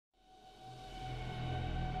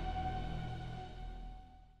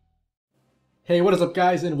Hey, what is up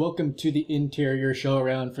guys, and welcome to the interior show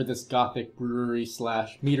around for this Gothic Brewery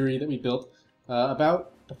slash meadery that we built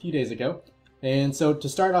about a few days ago. And so to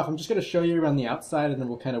start off, I'm just going to show you around the outside and then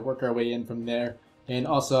we'll kind of work our way in from there. And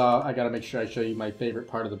also, I got to make sure I show you my favorite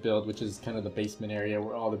part of the build, which is kind of the basement area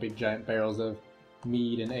where all the big giant barrels of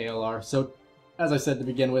mead and ale are. So, as I said to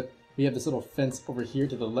begin with, we have this little fence over here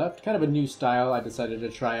to the left, kind of a new style I decided to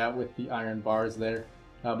try out with the iron bars there.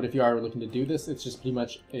 But if you are looking to do this, it's just pretty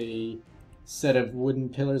much a set of wooden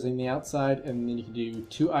pillars on the outside, and then you can do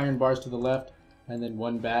 2 iron bars to the left and then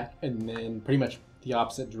 1 back, and then pretty much the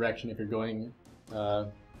opposite direction if you're going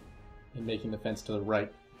and making the fence to the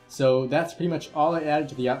right. So that's pretty much all I added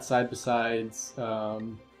to the outside besides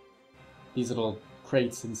these little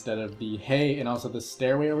crates instead of the hay, and also the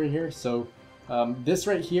stairway over here. So this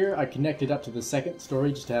right here I connected up to the second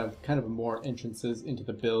story just to have kind of more entrances into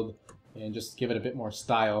the build and just give it a bit more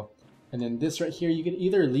style. And then this right here, you could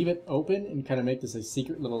either leave it open and kind of make this a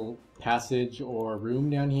secret little passage or room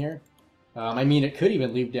down here. I mean, it could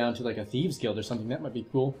even lead down to like a thieves guild or something. That might be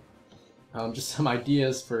cool. Just some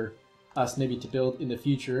ideas for us maybe to build in the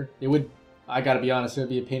future. It would, I gotta be honest, it would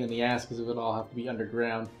be a pain in the ass because it would all have to be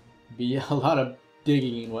underground. It'd be a lot of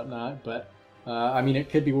digging and whatnot, but I mean, it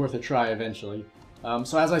could be worth a try eventually.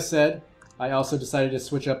 So as I said, I also decided to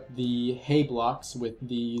switch up the hay blocks with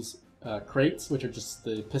these crates, which are just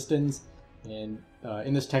the pistons, and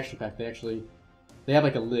in this texture pack they have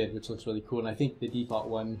like a lid which looks really cool, and I think the default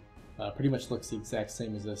one pretty much looks the exact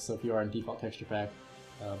same as this, so if you are in default texture pack,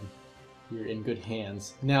 you're in good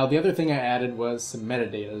hands. Now the other thing I added was some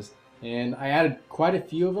metadatas, and I added quite a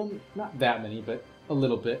few of them, not that many, but a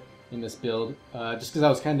little bit in this build, just because I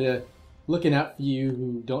was kind of looking out for you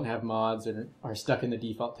who don't have mods or are stuck in the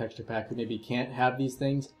default texture pack who maybe can't have these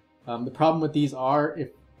things. The problem with these are if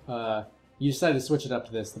you decide to switch it up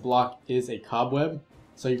to this, the block is a cobweb,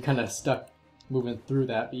 so you're kind of stuck moving through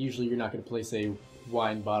that, but usually you're not going to place a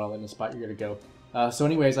wine bottle in the spot you're going to go. So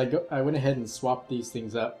anyways, I went ahead and swapped these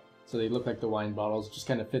things up so they look like the wine bottles. It just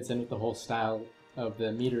kind of fits in with the whole style of the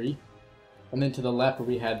meadery. And then to the left where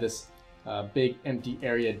we had this big empty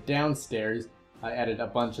area downstairs, I added a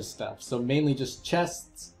bunch of stuff. So mainly just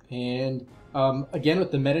chests, and again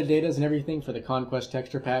with the metadatas and everything for the Conquest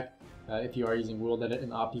texture pack, if you are using World Edit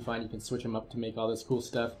and Optifine, you can switch them up to make all this cool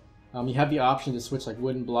stuff. You have the option to switch like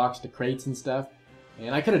wooden blocks to crates and stuff,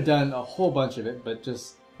 and I could have done a whole bunch of it, but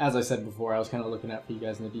just as I said before, I was kind of looking out for you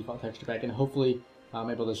guys in the default texture pack, and hopefully I'm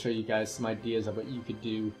able to show you guys some ideas of what you could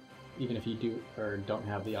do even if you do or don't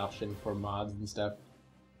have the option for mods and stuff.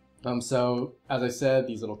 So as I said,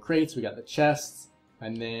 these little crates, we got the chests,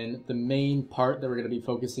 and then the main part that we're going to be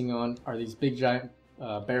focusing on are these big giant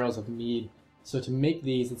barrels of mead. So to make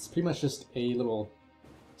these, it's pretty much just a little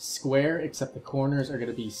square, except the corners are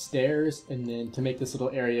going to be stairs, and then to make this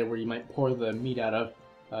little area where you might pour the meat out of,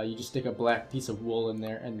 you just stick a black piece of wool in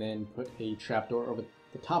there and then put a trapdoor over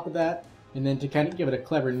the top of that. And then to kind of give it a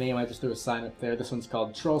clever name, I just threw a sign up there. This one's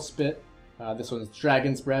called Troll Spit, this one's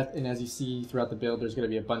Dragon's Breath, and as you see throughout the build, there's going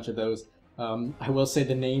to be a bunch of those. I will say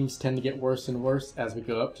the names tend to get worse and worse as we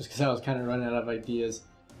go up, just because I was kind of running out of ideas,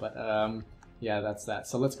 but yeah, that's that.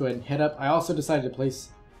 So let's go ahead and head up. I also decided to place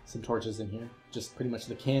some torches in here. Just pretty much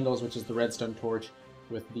the candles, which is the redstone torch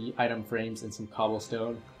with the item frames and some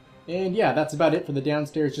cobblestone. And yeah, that's about it for the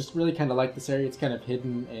downstairs. Just really kind of like this area. It's kind of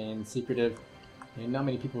hidden and secretive, and not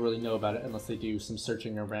many people really know about it unless they do some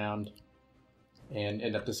searching around and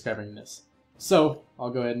end up discovering this. So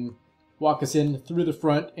I'll go ahead and walk us in through the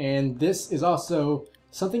front, and this is also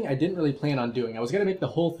something I didn't really plan on doing. I was going to make the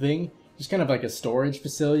whole thing just kind of like a storage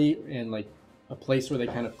facility and like a place where they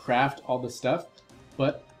kind of craft all the stuff,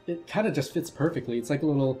 but it kind of just fits perfectly. It's like a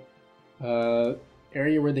little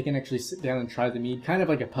area where they can actually sit down and try the mead, kind of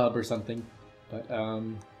like a pub or something. But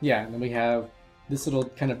yeah, and then we have this little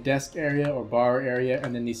kind of desk area or bar area,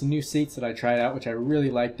 and then these new seats that I tried out, which I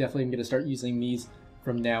really like. Definitely I'm going to start using these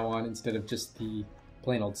from now on instead of just the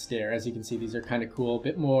plain old stair. As you can see, these are kind of cool, a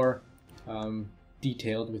bit more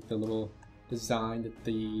detailed with the little design that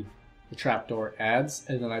the trapdoor adds.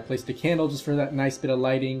 And then I placed a candle just for that nice bit of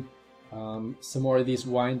lighting. Some more of these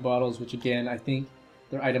wine bottles, which again, I think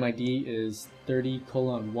their item ID is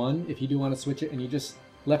 30:1 if you do want to switch it, and you just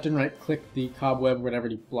left and right click the cobweb, whatever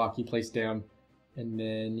block you place down, and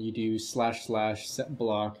then you do / set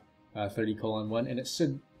block 30:1, and it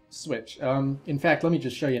should switch. In fact, let me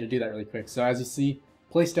just show you how to do that really quick. So as you see,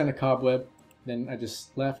 place down a cobweb, then I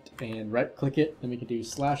just left and right click it, then we can do /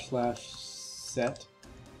 set.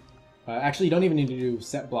 Actually, you don't even need to do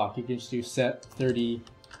set block. You can just do set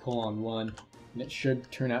 30:1, and it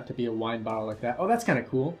should turn out to be a wine bottle like that. Oh, that's kind of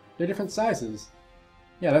cool. They're different sizes.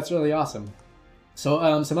 Yeah, that's really awesome.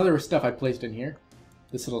 So some other stuff I placed in here.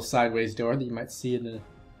 This little sideways door that you might see in the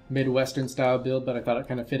Midwestern style build, but I thought it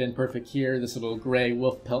kind of fit in perfect here. This little gray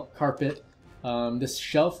wolf pelt carpet. This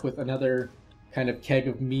shelf with another kind of keg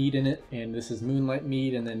of mead in it, and this is moonlight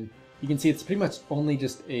mead, and then you can see it's pretty much only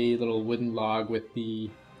just a little wooden log with the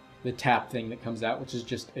tap thing that comes out, which is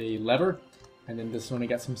just a lever. And then this one I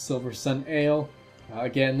got some Silver Sun Ale.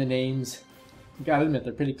 Again, the names, gotta admit,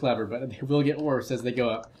 they're pretty clever, but they will get worse as they go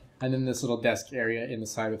up. And then this little desk area in the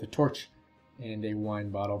side with a torch and a wine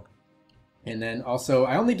bottle. And then also,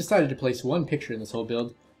 I only decided to place one picture in this whole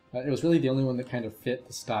build. It was really the only one that kind of fit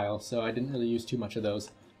the style, so I didn't really use too much of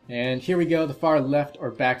those. And here we go, the far left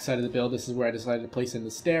or back side of the build. This is where I decided to place in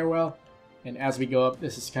the stairwell. And as we go up,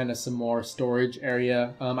 this is kind of some more storage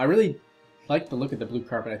area. I really like the look of the blue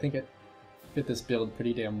carpet. I think it fit this build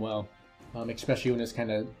pretty damn well, especially when it's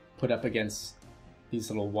kind of put up against these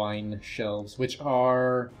little wine shelves, which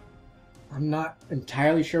are, I'm not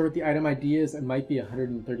entirely sure what the item ID is. It might be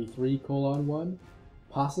 133:1,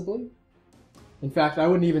 possibly. In fact, I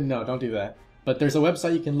wouldn't even know. Don't do that. But there's a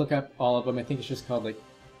website you can look up all of them. I think it's just called like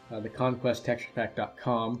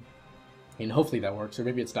theconquesttexturepack.com, and hopefully that works, or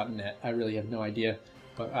maybe it's .net. I really have no idea.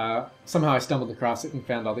 But somehow I stumbled across it and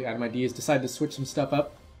found all the item IDs. Decided to switch some stuff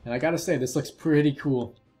up, and I gotta say, this looks pretty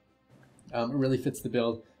cool. It really fits the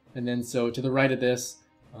build. And then so to the right of this,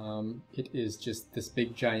 it is just this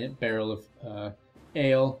big giant barrel of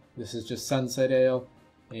ale. This is just sunset ale,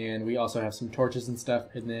 and we also have some torches and stuff.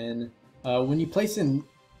 And then when you place in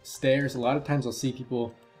stairs, a lot of times I'll see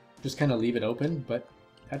people just kind of leave it open, but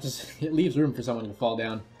that just, it leaves room for someone to fall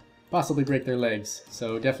down, possibly break their legs.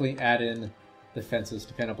 So definitely add in the fences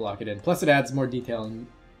to kind of block it in. Plus it adds more detail, and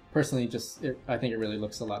personally I think it really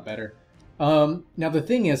looks a lot better. Now the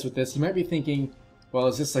thing is with this, you might be thinking, well,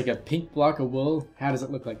 is this like a pink block of wool? How does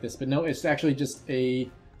it look like this? But no, it's actually just a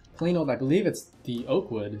plain old, I believe it's the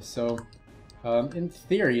oak wood. So in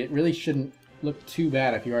theory, it really shouldn't look too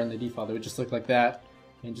bad if you are in the default. It would just look like that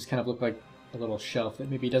and just kind of look like a little shelf that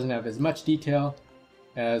maybe doesn't have as much detail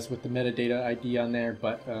as with the metadata ID on there,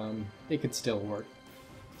 but it could still work.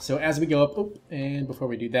 So as we go up, and before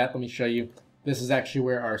we do that, let me show you. This is actually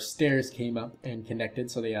where our stairs came up and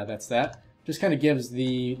connected, so yeah, that's that. Just kind of gives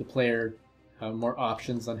the player more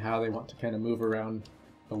options on how they want to kind of move around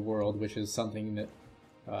the world, which is something that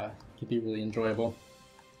could be really enjoyable.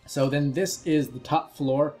 So then this is the top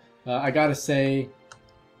floor. I gotta say,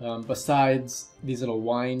 besides these little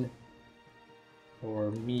wine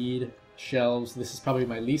or mead shelves, this is probably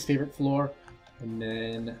my least favorite floor. And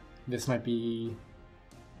then this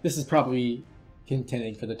is probably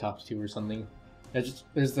contending for the top two or something.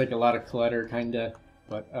 There's like a lot of clutter kinda,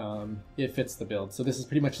 but it fits the build. So this is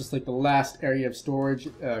pretty much just like the last area of storage,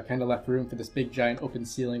 kind of left room for this big giant open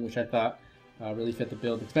ceiling, which I thought really fit the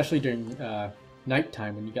build, especially during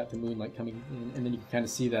nighttime when you got the moonlight coming in, and then you can kind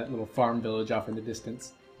of see that little farm village off in the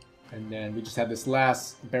distance. And then we just have this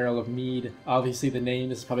last barrel of mead. Obviously the name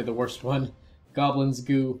is probably the worst one, Goblin's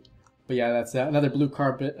Goo. But yeah, that's that. Another blue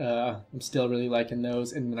carpet. I'm still really liking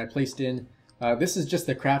those. And then I placed in, this is just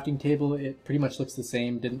the crafting table. It pretty much looks the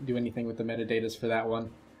same. Didn't do anything with the metadatas for that one.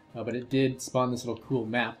 But it did spawn this little cool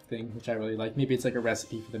map thing, which I really like. Maybe it's like a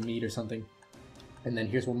recipe for the mead or something. And then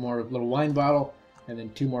here's one more little wine bottle, and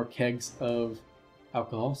then two more kegs of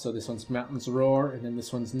alcohol. So this one's Mountain's Roar, and then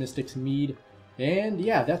this one's Mystic's Mead. And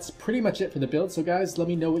yeah, that's pretty much it for the build. So guys, let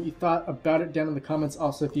me know what you thought about it down in the comments.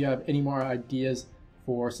 Also, if you have any more ideas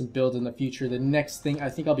for some builds in the future. The next thing I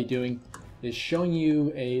think I'll be doing is showing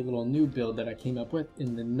you a little new build that I came up with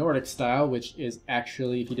in the Nordic style, which is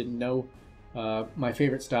actually, if you didn't know, my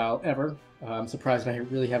favorite style ever. I'm surprised I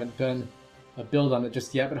really haven't done a build on it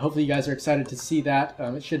just yet, but hopefully you guys are excited to see that.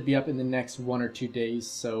 It should be up in the next 1 or 2 days.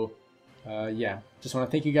 So yeah, just want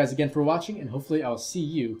to thank you guys again for watching, and hopefully I'll see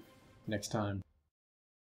you next time.